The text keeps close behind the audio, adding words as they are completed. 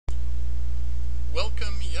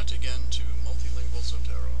Welcome yet again to Multilingual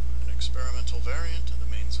Zotero, an experimental variant of the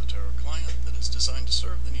main Zotero client that is designed to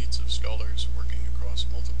serve the needs of scholars working across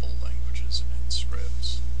multiple languages and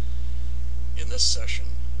scripts. In this session,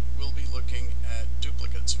 we'll be looking at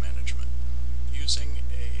duplicates management using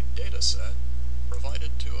a dataset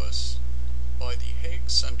provided to us by the Hague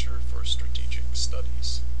Center for Strategic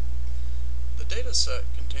Studies. The dataset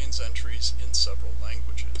contains entries in several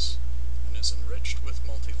languages and is enriched with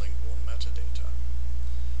multilingual metadata.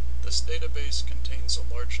 This database contains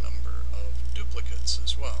a large number of duplicates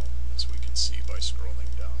as well, as we can see by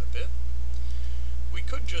scrolling down a bit. We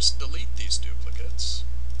could just delete these duplicates,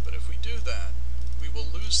 but if we do that, we will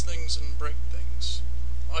lose things and break things.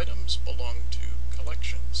 Items belong to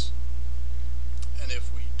collections, and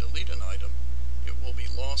if we delete an item, it will be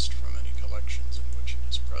lost from any collections in which it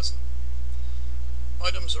is present.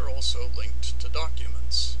 Items are also linked to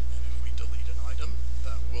documents, and if we delete an item,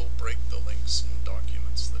 that will break the links in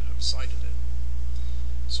documents that have cited it.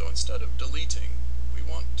 So instead of deleting, we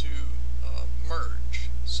want to merge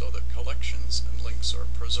so that collections and links are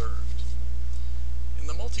preserved. In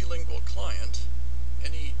the multilingual client,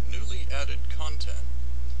 any newly added content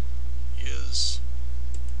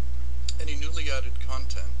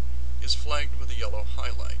is flagged with a yellow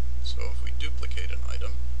highlight. So if we duplicate an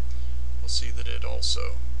item, we'll see that it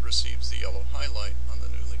also receives the yellow highlight on the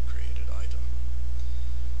newly created item.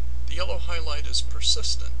 The yellow highlight is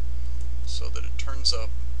persistent, so that it turns up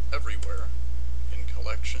everywhere in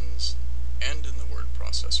collections and in the word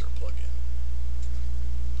processor plugin.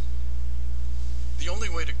 The only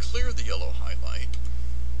way to clear the yellow highlight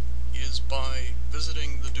is by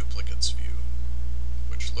visiting the duplicates view,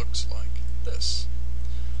 which looks like this.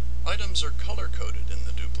 Items are color-coded in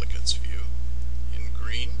the duplicates view in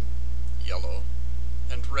green, yellow,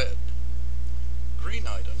 and red. Green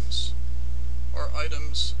items are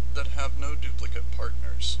items that have no duplicate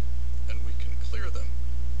partners, and we can clear them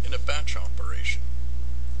in a batch operation.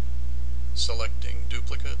 Selecting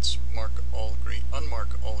duplicates, unmark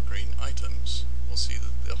all green items, we'll see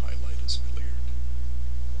that the highlight is cleared.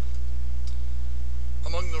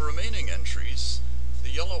 Among the remaining entries, the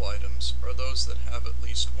yellow items are those that have at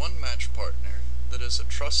least one match partner that is a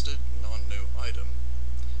trusted non-new item.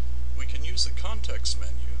 We can use the context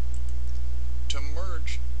menu to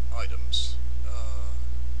merge items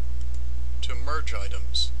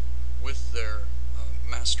with their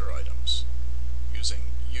master items using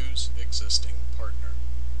use existing partner.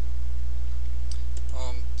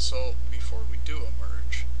 So before we do a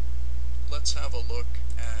merge, let's have a look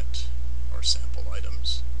at our sample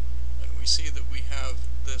items, and we see that we have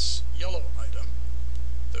this yellow item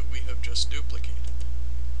that we have just duplicated,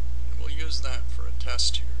 and we'll use that for a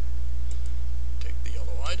test here. Take the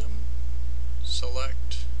yellow item,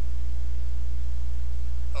 select,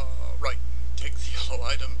 take the yellow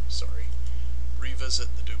item, revisit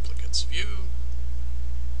the duplicates view,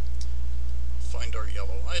 find our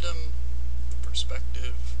yellow item,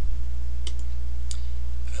 perspective,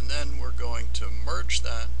 and then we're going to merge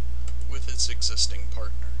that with its existing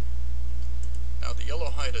partner. Now the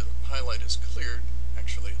yellow highlight is cleared,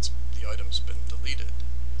 actually the item's been deleted,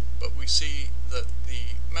 but we see that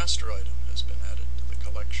the master item has been added to the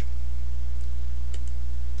collection.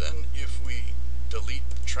 Then if we delete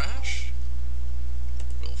the trash,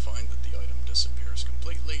 we'll find that the item disappears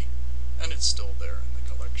completely, and it's still there in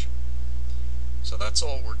the collection. So that's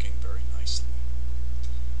all working very nicely.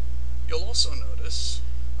 You'll also notice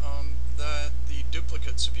that the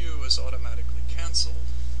duplicates view is automatically cancelled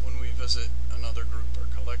when we visit another group or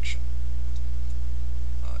collection.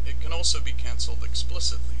 It can also be cancelled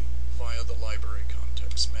explicitly via the library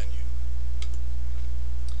context menu.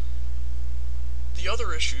 The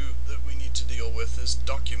other issue that we need to deal with is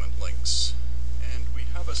document links, and we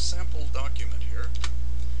have a sample document here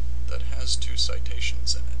that has 2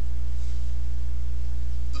 citations in it.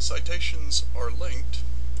 The citations are linked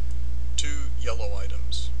to yellow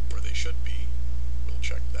items where they should be. We'll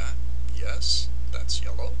check that. Yes, that's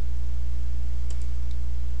yellow.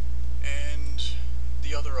 And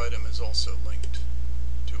the other item is also linked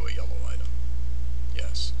to a yellow item.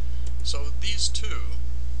 Yes. So these 2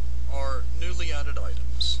 are newly added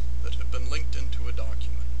items that have been linked into a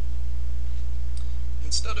document.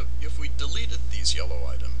 If we deleted these yellow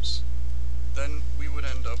items, then we would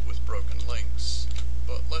end up with broken links.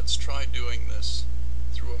 But let's try doing this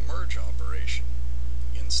through a merge operation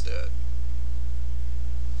instead.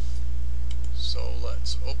 So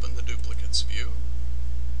let's open the duplicates view,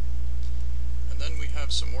 and then we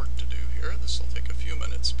have some work to do here. This will take a few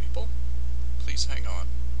minutes, people. Please hang on.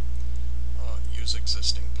 Use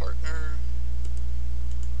existing partner,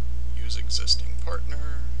 use existing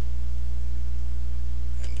partner,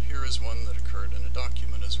 is one that occurred in a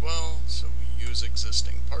document as well, so we use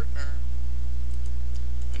existing partner,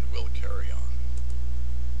 and we'll carry on.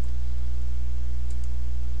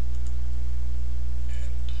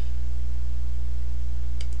 And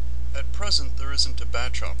at present, there isn't a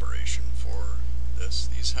batch operation for this.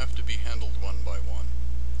 These have to be handled one by one.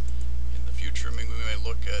 In the future, we may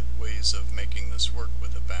look at ways of making this work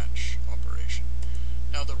with a batch operation.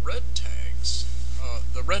 Now the red tags,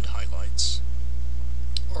 the red highlights,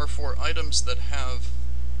 are for items that have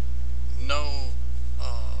no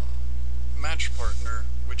match partner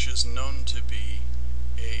which is known to be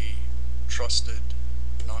a trusted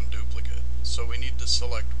non-duplicate. So we need to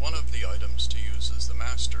select one of the items to use as the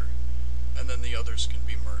master, and then the others can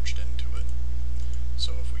be merged into it.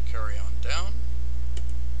 So if we carry on down,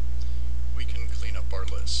 we can clean up our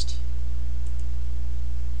list.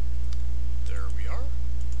 There we are.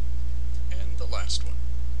 And the last one.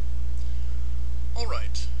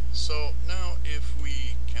 Alright, so now if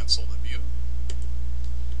we cancel the view,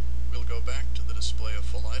 we'll go back to the display of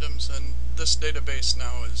full items, and this database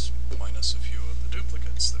now is minus a few of the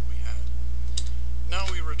duplicates that we had.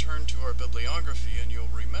 Now we return to our bibliography, and you'll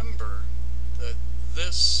remember that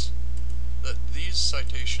these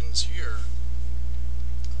citations here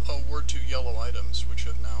were two yellow items which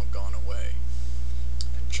have now gone away.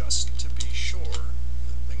 And just to be sure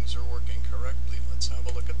that things are working correctly, let's have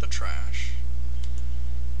a look at the trash.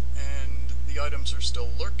 And the items are still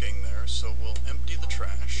lurking there, so we'll empty the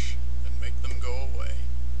trash and make them go away.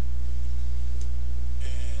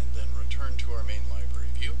 And then return to our main library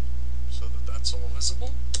view so that that's all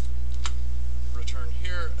visible. Return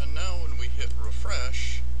here, and now when we hit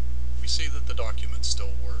refresh, we see that the document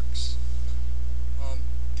still works.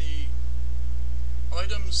 The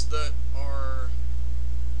items that are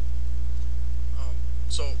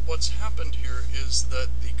so what's happened here is that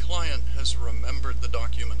the client has remembered the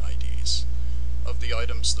document IDs of the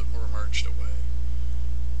items that were merged away.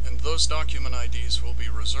 And those document IDs will be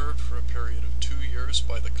reserved for a period of 2 years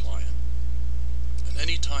by the client. And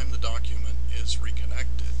any time the document is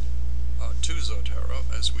reconnected to Zotero,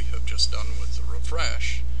 as we have just done with the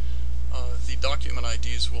refresh, the document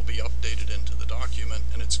IDs will be updated into the document,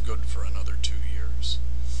 and it's good for another 2 years.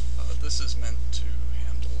 This is meant to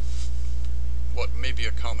handle what may be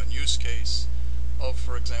a common use case of,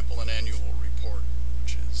 for example, an annual report,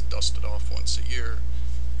 which is dusted off once a year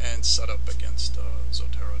and set up against a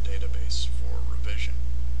Zotero database for revision.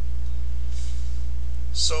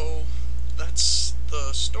 So that's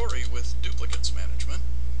the story with duplicates management.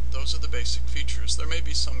 Those are the basic features. There may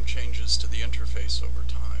be some changes to the interface over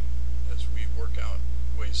time as we work out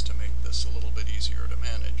ways to make this a little bit easier to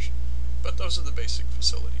manage. But those are the basic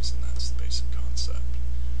facilities, and that's the basic concept.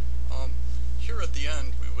 Here at the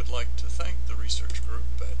end, we would like to thank the research group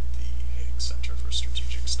at the Hague Center for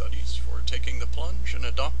Strategic Studies for taking the plunge and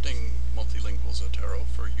adopting Multilingual Zotero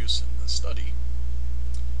for use in the study.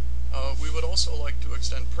 We would also like to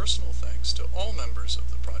extend personal thanks to all members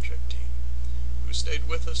of the project team who stayed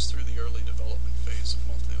with us through the early development phase of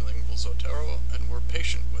Multilingual Zotero and were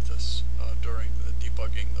patient with us during the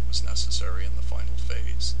debugging that was necessary in the final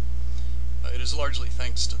phase. It is largely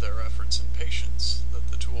thanks to their efforts and patience that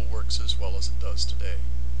the tool works as well as it does today.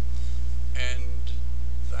 And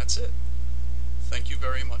that's it. Thank you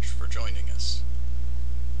very much for joining us.